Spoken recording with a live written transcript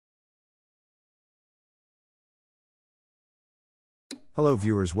Hello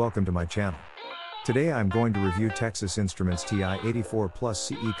viewers, welcome to my channel. Today I'm going to review Texas Instruments TI-84 Plus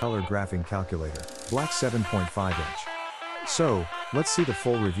CE Color Graphing Calculator, black 7.5 inch. So, let's see the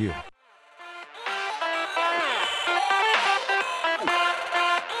full review.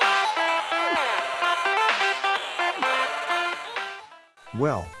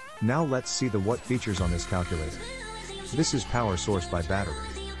 Well, now let's see the what features on this calculator. This is power source by battery.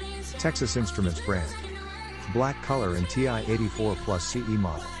 Texas Instruments brand. Black color and TI-84 Plus CE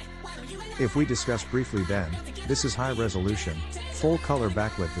model. If we discuss briefly then, this is high resolution, full color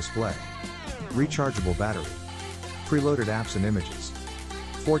backlit display. Rechargeable battery. Preloaded apps and images.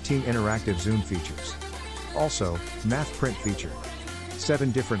 14 interactive zoom features. Also, math print feature.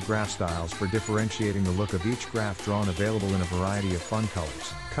 7 different graph styles for differentiating the look of each graph drawn, available in a variety of fun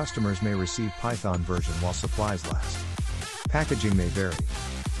colors. Customers may receive Python version while supplies last. Packaging may vary.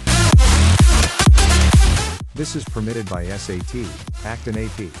 This is permitted by SAT, ACT and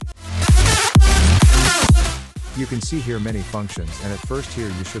AP. You can see here many functions, and at first here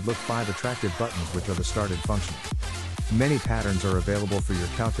you should look 5 attractive buttons which are the started functions. Many patterns are available for your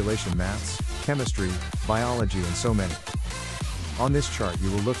calculation, maths, chemistry, biology and so many. On this chart you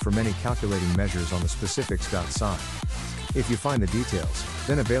will look for many calculating measures on the specifics sign. If you find the details,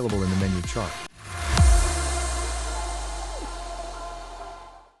 then available in the menu chart.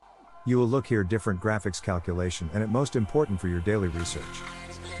 You will look here different graphics calculation, and it most important for your daily research.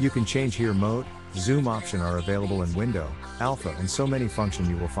 You can change here mode, zoom option are available in window, alpha and so many function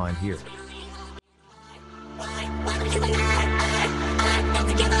you will find here.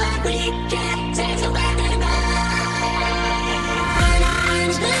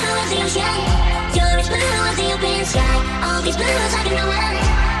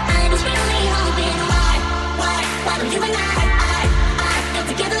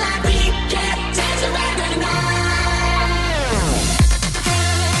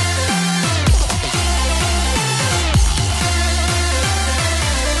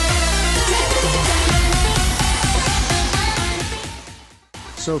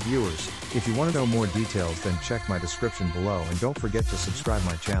 So viewers, if you want to know more details, then check my description below, and don't forget to subscribe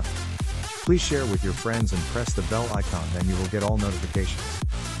my channel. Please share with your friends and press the bell icon, then you will get all notifications.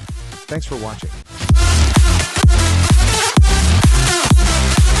 Thanks for watching.